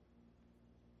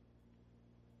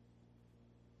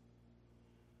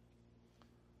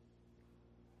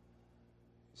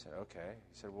 He said, okay.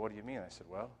 He said, well, what do you mean? I said,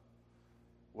 well,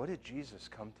 what did Jesus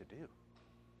come to do?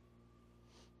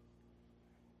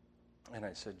 And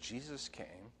I said, Jesus came,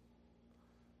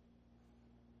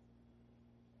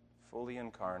 fully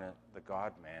incarnate, the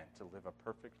God-man, to live a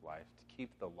perfect life, to keep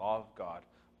the law of God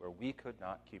where we could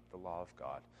not keep the law of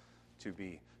God, to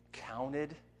be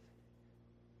counted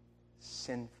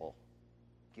sinful,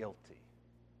 guilty,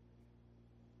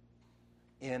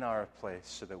 in our place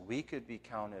so that we could be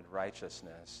counted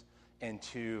righteousness and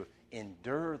to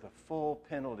endure the full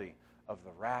penalty of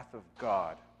the wrath of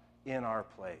God in our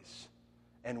place.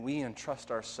 And we entrust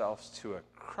ourselves to a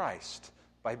Christ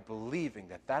by believing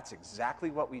that that's exactly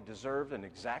what we deserved and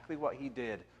exactly what he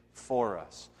did for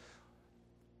us.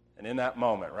 And in that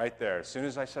moment, right there, as soon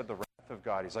as I said the wrath of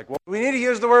God, he's like, well, do we need to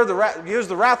use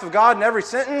the wrath of God in every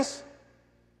sentence?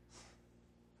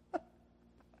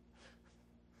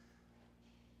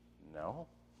 No.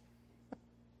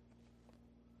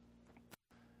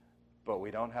 But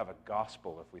we don't have a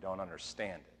gospel if we don't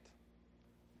understand it.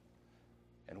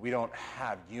 And we don't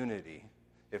have unity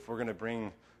if we're going to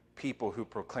bring people who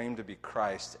proclaim to be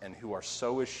Christ and who are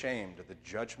so ashamed of the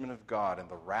judgment of God and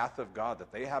the wrath of God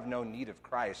that they have no need of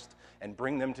Christ, and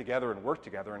bring them together and work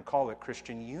together and call it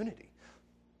Christian unity.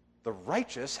 The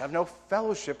righteous have no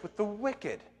fellowship with the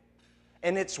wicked.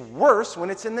 And it's worse when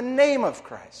it's in the name of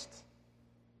Christ.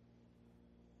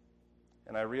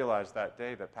 And I realized that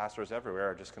day that pastors everywhere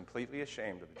are just completely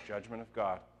ashamed of the judgment of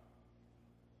God.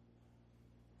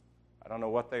 I don't know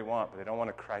what they want, but they don't want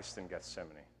a Christ in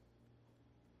Gethsemane.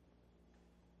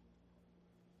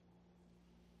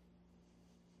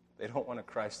 They don't want a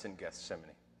Christ in Gethsemane.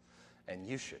 And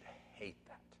you should hate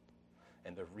that.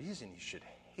 And the reason you should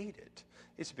hate it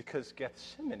is because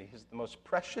Gethsemane is the most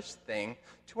precious thing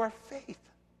to our faith.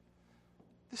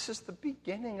 This is the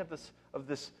beginning of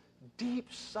this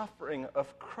deep suffering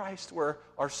of Christ, where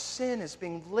our sin is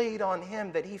being laid on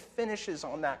him, that he finishes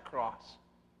on that cross.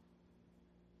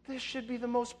 This should be the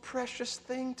most precious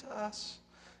thing to us.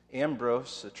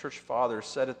 Ambrose, a church father,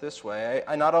 said it this way: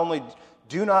 I not only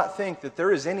do not think that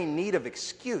there is any need of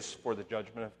excuse for the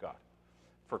judgment of God,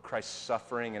 for Christ's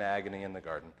suffering and agony in the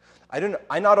garden.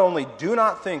 I not only do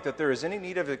not think that there is any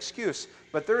need of excuse,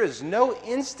 but there is no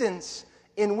instance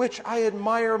in which I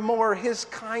admire more his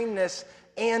kindness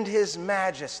and his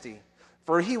majesty.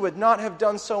 For he would not have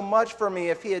done so much for me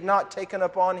if he had not taken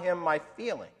upon him my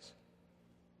feelings.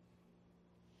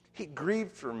 He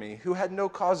grieved for me, who had no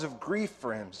cause of grief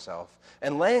for himself.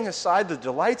 And laying aside the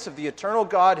delights of the eternal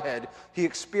Godhead, he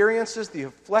experiences the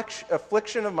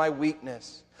affliction of my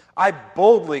weakness. I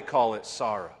boldly call it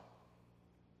sorrow,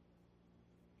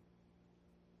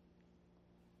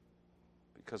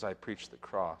 because I preach the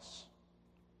cross.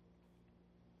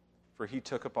 For he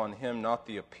took upon him not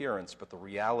the appearance, but the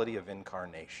reality of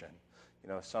incarnation. You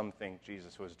know, some think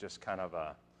Jesus was just kind of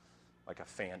like a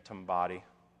phantom body,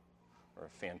 or a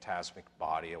phantasmic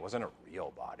body. It wasn't a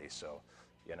real body, so,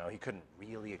 you know, he couldn't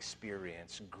really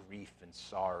experience grief and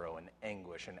sorrow and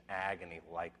anguish and agony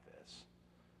like this.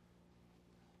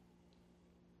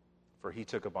 For he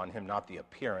took upon him not the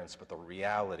appearance, but the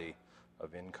reality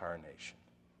of incarnation.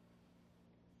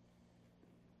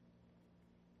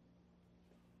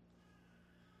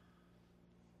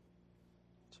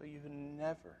 So you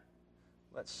never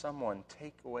let someone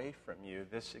take away from you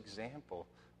this example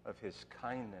of his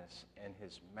kindness and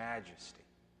his majesty.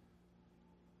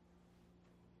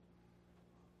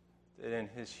 That in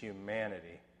his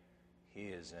humanity, he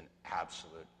is in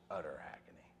absolute, utter agony.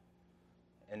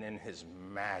 And in his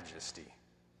majesty,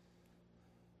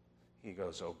 he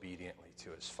goes obediently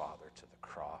to his Father to the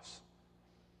cross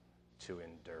to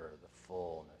endure the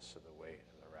fullness of the weight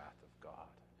of the wrath of God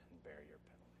and bear your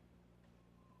penalty.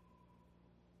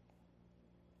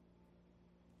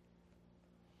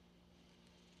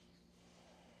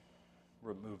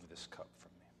 Remove this cup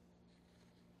from me.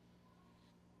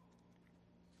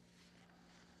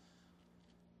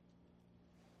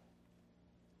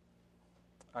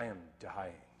 I am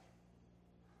dying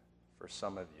for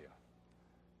some of you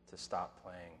to stop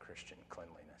playing Christian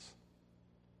cleanliness.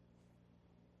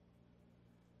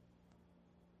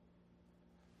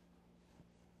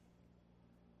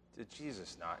 Did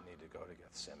Jesus not need to go to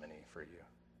Gethsemane for you?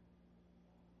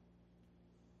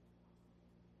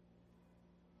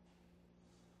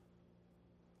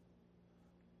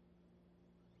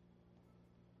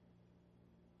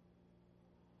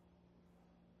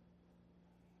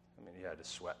 You had to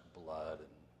sweat blood and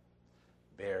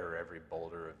bear every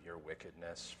boulder of your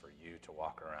wickedness for you to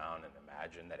walk around and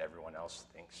imagine that everyone else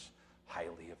thinks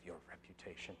highly of your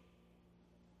reputation.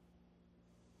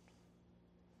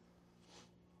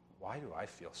 Why do I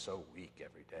feel so weak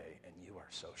every day and you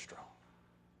are so strong?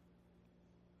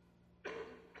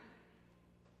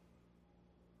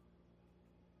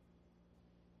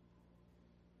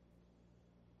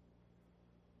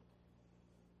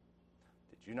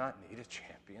 Did you not need a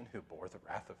champion who bore the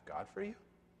wrath of God for you?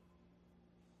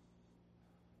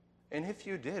 And if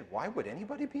you did, why would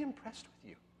anybody be impressed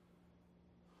with you?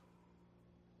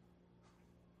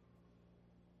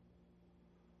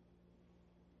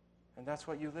 And that's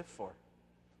what you live for.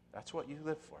 That's what you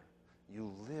live for.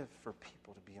 You live for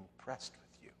people to be impressed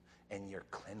with you and your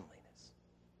cleanliness.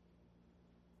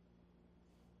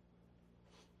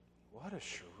 What a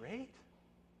charade.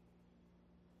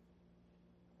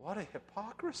 What a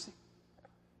hypocrisy.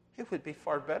 It would be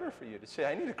far better for you to say,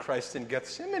 I need a Christ in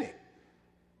Gethsemane.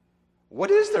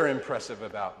 What is there impressive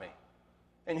about me?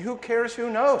 And who cares, who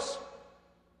knows?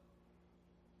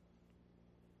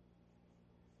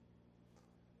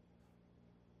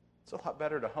 It's a lot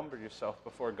better to humble yourself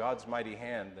before God's mighty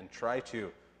hand than try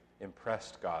to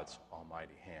impress God's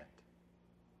almighty hand.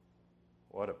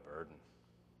 What a burden.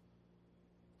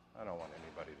 I don't want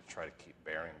anybody to try to keep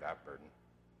bearing that burden.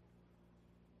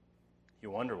 You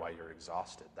wonder why you're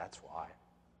exhausted. That's why.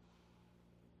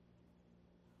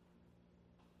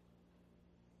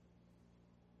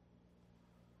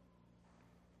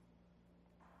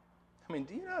 I mean,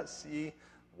 do you not see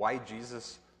why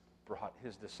Jesus brought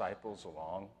his disciples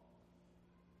along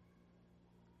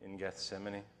in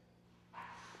Gethsemane?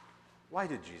 Why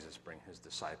did Jesus bring his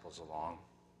disciples along?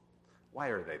 Why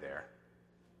are they there?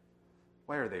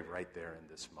 Why are they right there in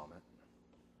this moment?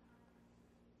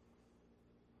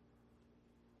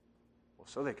 Well,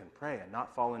 so they can pray and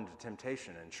not fall into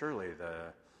temptation, and surely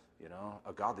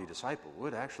a godly disciple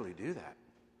would actually do that.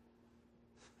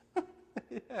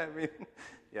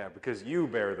 Yeah, because you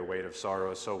bear the weight of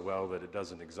sorrow so well that it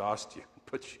doesn't exhaust you and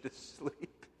puts you to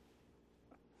sleep.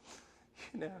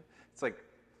 It's like,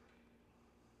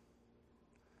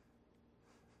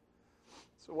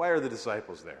 so why are the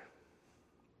disciples there?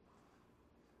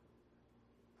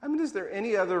 Is there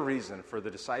any other reason for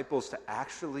the disciples to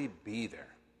actually be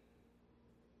there?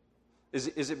 Is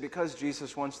it because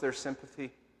Jesus wants their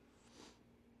sympathy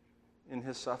in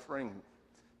his suffering?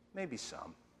 Maybe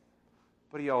some.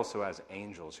 But he also has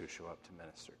angels who show up to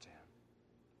minister to him.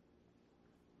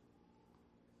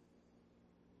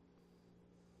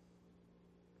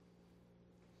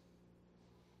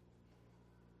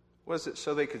 Was it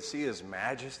so they could see his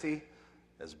majesty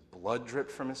as blood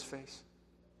dripped from his face?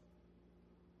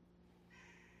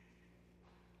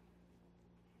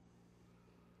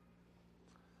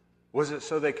 Was it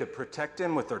so they could protect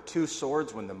him with their two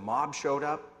swords when the mob showed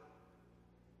up?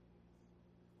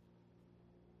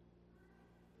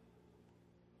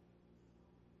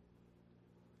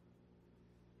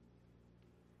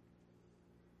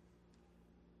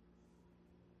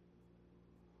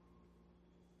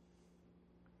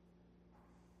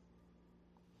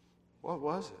 What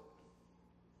was it?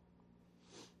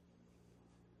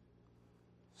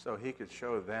 So he could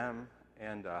show them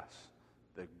and us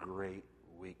the great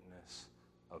weakness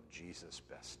of Jesus'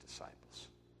 best disciples.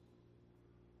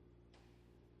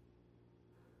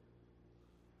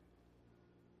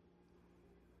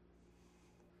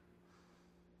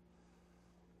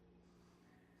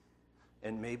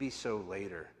 And maybe so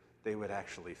later they would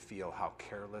actually feel how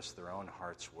careless their own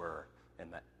hearts were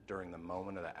during the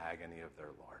moment of the agony of their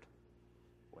Lord,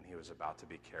 when he was about to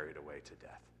be carried away to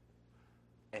death,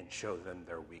 and show them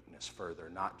their weakness further,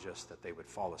 not just that they would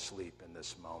fall asleep in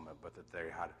this moment, but that they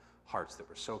had hearts that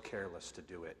were so careless to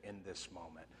do it in this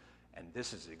moment. And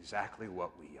this is exactly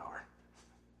what we are.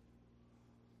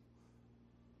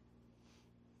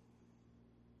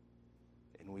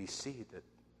 And we see that,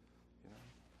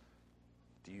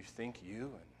 do you think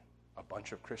you and a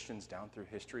bunch of Christians down through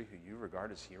history who you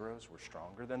regard as heroes were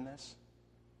stronger than this?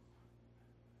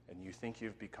 And you think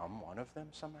you've become one of them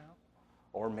somehow?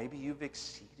 Or maybe you've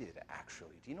exceeded,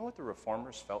 actually. Do you know what the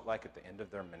Reformers felt like at the end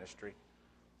of their ministry?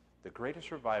 The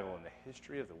greatest revival in the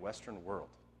history of the Western world.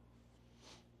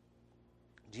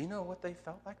 Do you know what they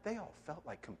felt like? They all felt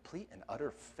like complete and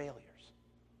utter failures.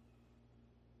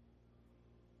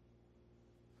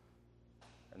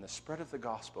 And the spread of the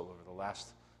gospel over the last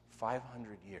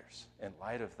 500 years, in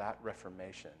light of that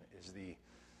Reformation, is the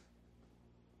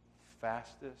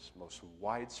fastest, most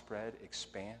widespread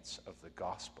expanse of the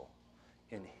gospel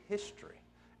in history.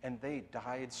 And they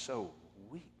died so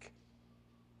weak.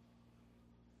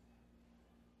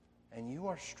 And you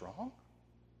are strong?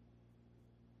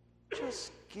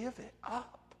 Just give it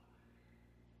up.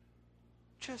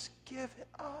 Just give it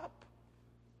up.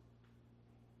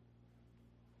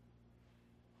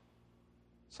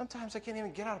 Sometimes I can't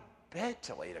even get out of bed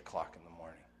till 8 o'clock in the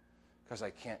morning because I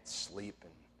can't sleep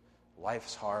and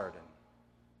life's hard. And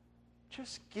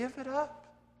just give it up.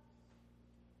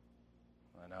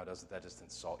 I know, doesn't that just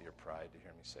insult your pride to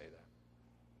hear me say that?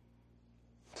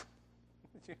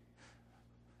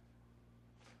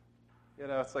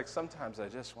 It's like sometimes I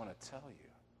just want to tell you.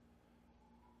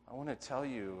 I want to tell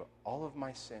you all of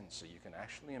my sins so you can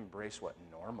actually embrace what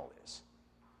normal is.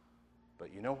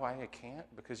 But you know why I can't?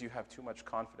 Because you have too much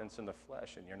confidence in the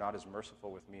flesh and you're not as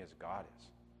merciful with me as God is.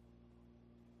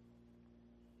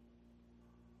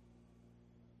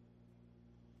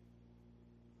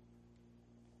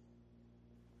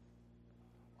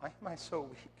 Why am I so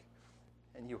weak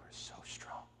and you are so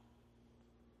strong?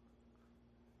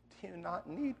 Do you not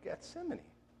need Gethsemane?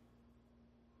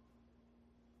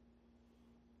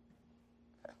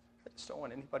 I just don't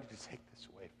want anybody to take this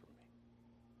away from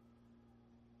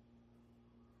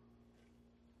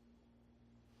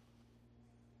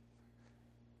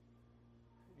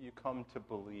me. You come to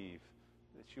believe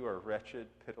that you are wretched,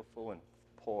 pitiful, and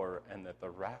poor, and that the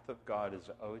wrath of God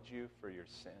is owed you for your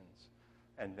sins,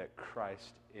 and that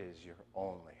Christ is your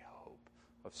only hope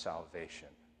of salvation,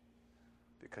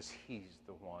 because he's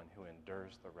the one who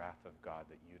endures the wrath of God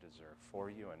that you deserve for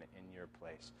you and in your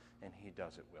place, and he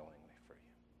does it willingly for you.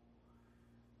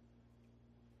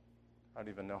 I don't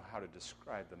even know how to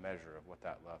describe the measure of what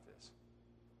that love is.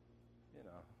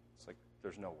 It's like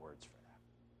there's no words for that.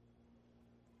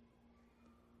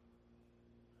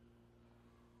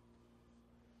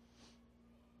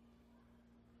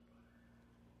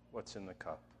 What's in the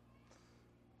cup?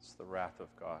 It's the wrath of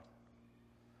God.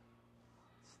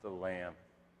 It's the Lamb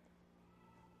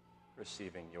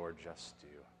receiving your just due,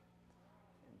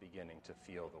 and beginning to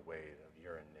feel the weight of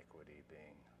your iniquity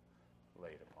being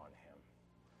laid upon him.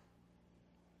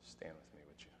 Stand with me,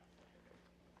 would you?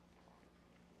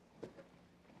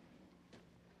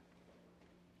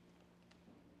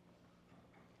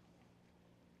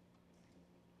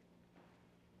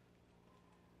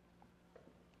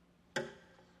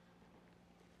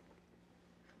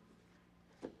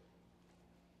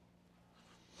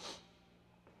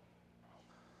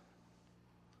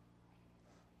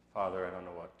 Father, I don't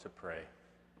know what to pray.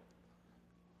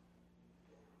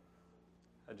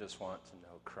 I just want to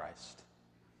know Christ,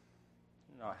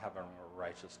 not having a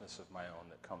righteousness of my own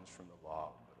that comes from the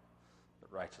law, but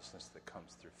the righteousness that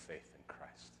comes through faith in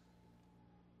Christ.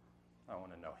 I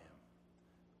want to know him.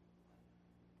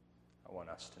 I want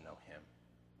us to know him.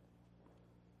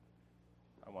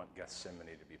 I want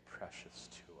Gethsemane to be precious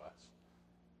to us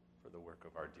for the work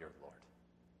of our dear Lord.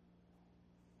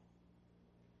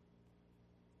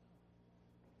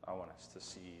 I want us to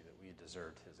see that we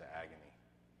deserved his agony.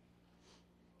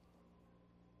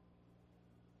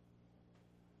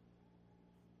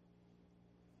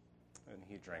 And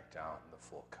he drank down the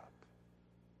full cup.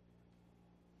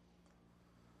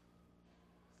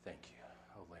 Thank you.